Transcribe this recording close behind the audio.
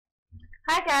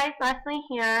Hi guys, Leslie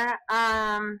here.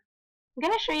 I'm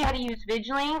going to show you how to use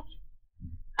Viglink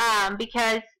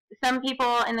because some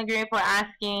people in the group were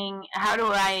asking how do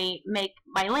I make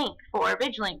my link for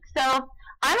Viglink. So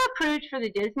I'm approved for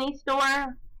the Disney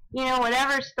store. You know,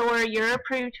 whatever store you're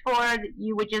approved for,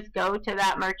 you would just go to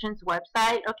that merchant's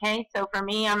website. Okay, so for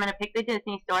me, I'm going to pick the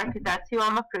Disney store because that's who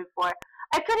I'm approved for.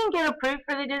 I couldn't get approved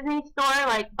for the Disney store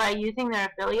like by using their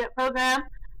affiliate program.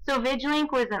 So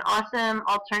Viglink was an awesome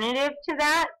alternative to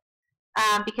that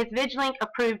because Viglink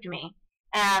approved me,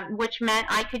 which meant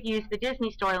I could use the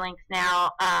Disney Store links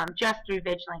now just through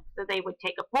Viglink. So they would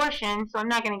take a portion, so I'm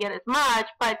not going to get as much,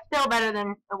 but still better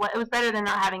than it was better than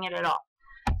not having it at all.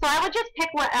 So I would just pick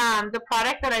what the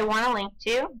product that I want to link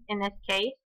to. In this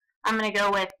case, I'm going to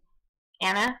go with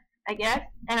Anna, I guess,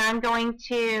 and I'm going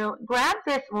to grab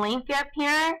this link up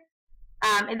here.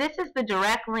 This is the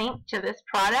direct link to this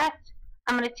product.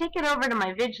 I'm going to take it over to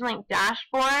my Viglink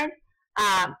dashboard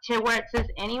to where it says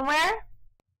anywhere.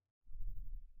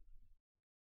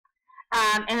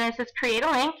 And then it says create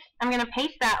a link. I'm going to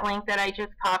paste that link that I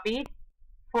just copied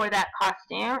for that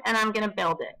costume, and I'm going to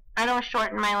build it. I don't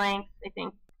shorten my links. I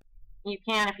think you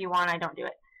can if you want. I don't do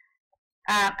it.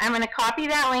 I'm going to copy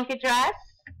that link address,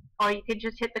 or you could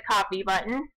just hit the copy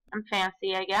button. I'm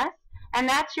fancy, I guess. And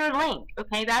that's your link,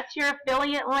 okay? That's your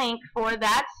affiliate link for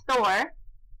that store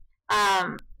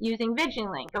using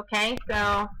Viglink, okay?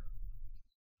 So,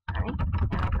 sorry,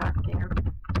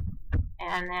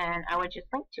 and then I would just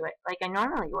link to it like I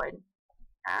normally would.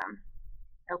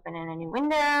 Open in a new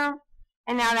window,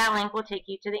 and now that link will take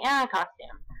you to the Anna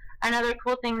costume. Another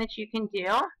cool thing that you can do,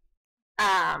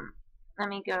 let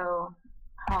me go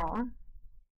home.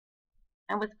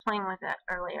 I was playing with it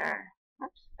earlier.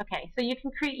 Oops. Okay, so you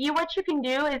can create. What you can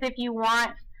do is if you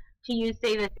want to use,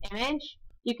 say, this image,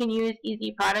 you can use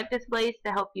Easy Product Displays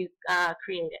to help you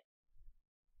create it.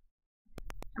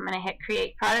 I'm going to hit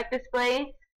Create Product Displays.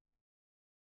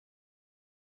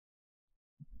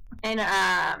 And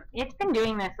it's been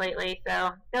doing this lately,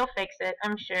 so they'll fix it.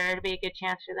 I'm sure it'll be a good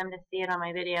chance for them to see it on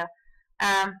my video.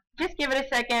 Just give it a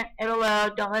second. It'll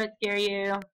load. Don't let it scare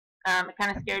you. It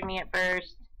kind of scared me at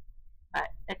first, but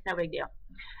it's no big deal.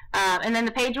 And then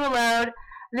the page will load.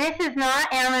 This is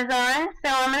not Amazon, so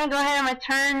I'm going to go ahead and I'm going to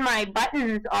turn my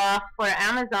buttons off for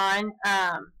Amazon.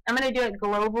 I'm going to do it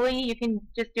globally. You can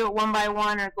just do it one by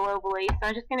one or globally. So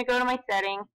I'm just going to go to my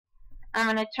settings. I'm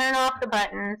going to turn off the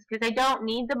buttons because I don't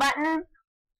need the buttons.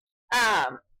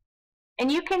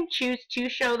 And you can choose to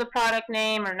show the product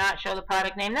name or not show the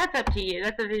product name. That's up to you.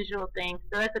 That's a visual thing,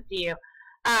 so that's up to you.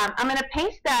 I'm going to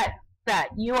paste that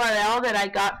URL that I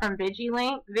got from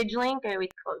Viglink. I always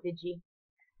call it Vigi.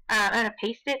 I'm going to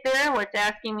paste it there where it's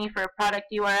asking me for a product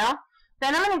URL.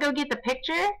 Then I'm going to go get the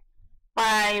picture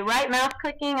by right mouse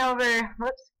clicking over,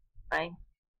 pardon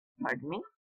me.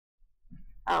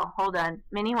 Oh, hold on.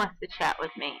 Minnie wants to chat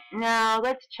with me. No,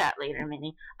 let's chat later,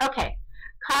 Minnie. Okay.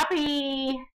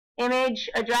 Copy image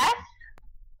address.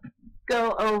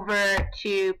 Go over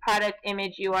to product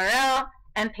image URL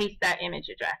and paste that image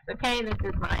address. Okay, this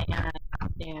is my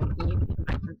costume. You can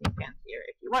find something fancier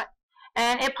if you want.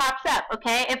 And it pops up,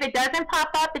 okay? If it doesn't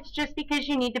pop up, it's just because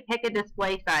you need to pick a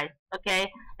display size,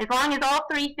 okay? As long as all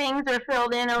three things are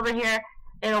filled in over here,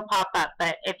 it'll pop up.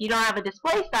 But if you don't have a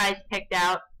display size picked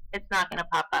out, it's not going to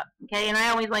pop up, okay? And I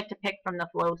always like to pick from the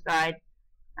Flo side.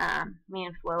 Me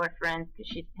and Flo are friends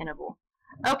because she's pinnable.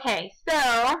 Okay,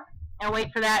 so I'll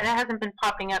wait for that. It hasn't been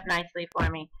popping up nicely for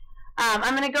me.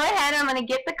 I'm going to go ahead and I'm going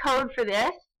to get the code for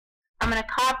this. I'm going to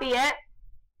copy it.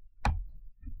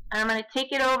 And I'm going to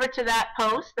take it over to that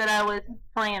post that I was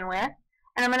playing with.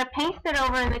 And I'm going to paste it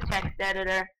over in the text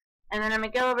editor. And then I'm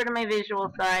going to go over to my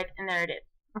visual side, and there it is.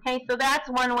 Okay, so that's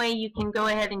one way you can go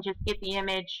ahead and just get the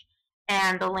image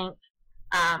and the link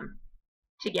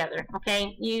together.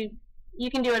 Okay, you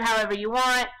can do it however you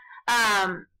want.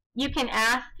 You can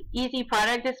ask Easy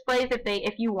Product Displays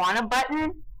if you want a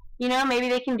button. You know, maybe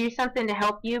they can do something to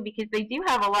help you because they do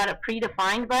have a lot of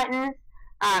predefined buttons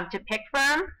to pick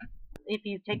from. If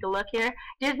you take a look here,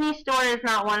 Disney Store is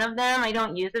not one of them. I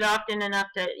don't use it often enough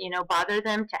to bother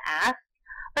them to ask.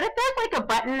 But if there's like a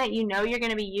button that you know you're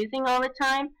going to be using all the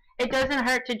time, it doesn't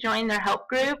hurt to join their help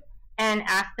group and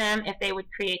ask them if they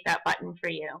would create that button for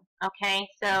you. Okay,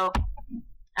 so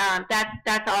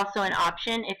that's also an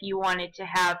option if you wanted to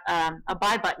have a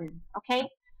buy button. Okay,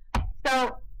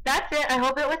 so that's it. I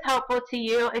hope it was helpful to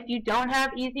you. If you don't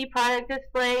have Easy Product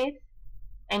Displays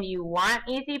and you want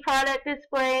Easy Product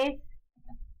Displays,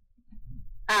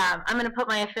 I'm going to put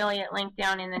my affiliate link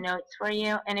down in the notes for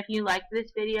you. And if you liked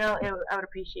this video, I would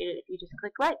appreciate it if you just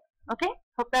click like. Okay,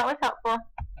 hope that was helpful.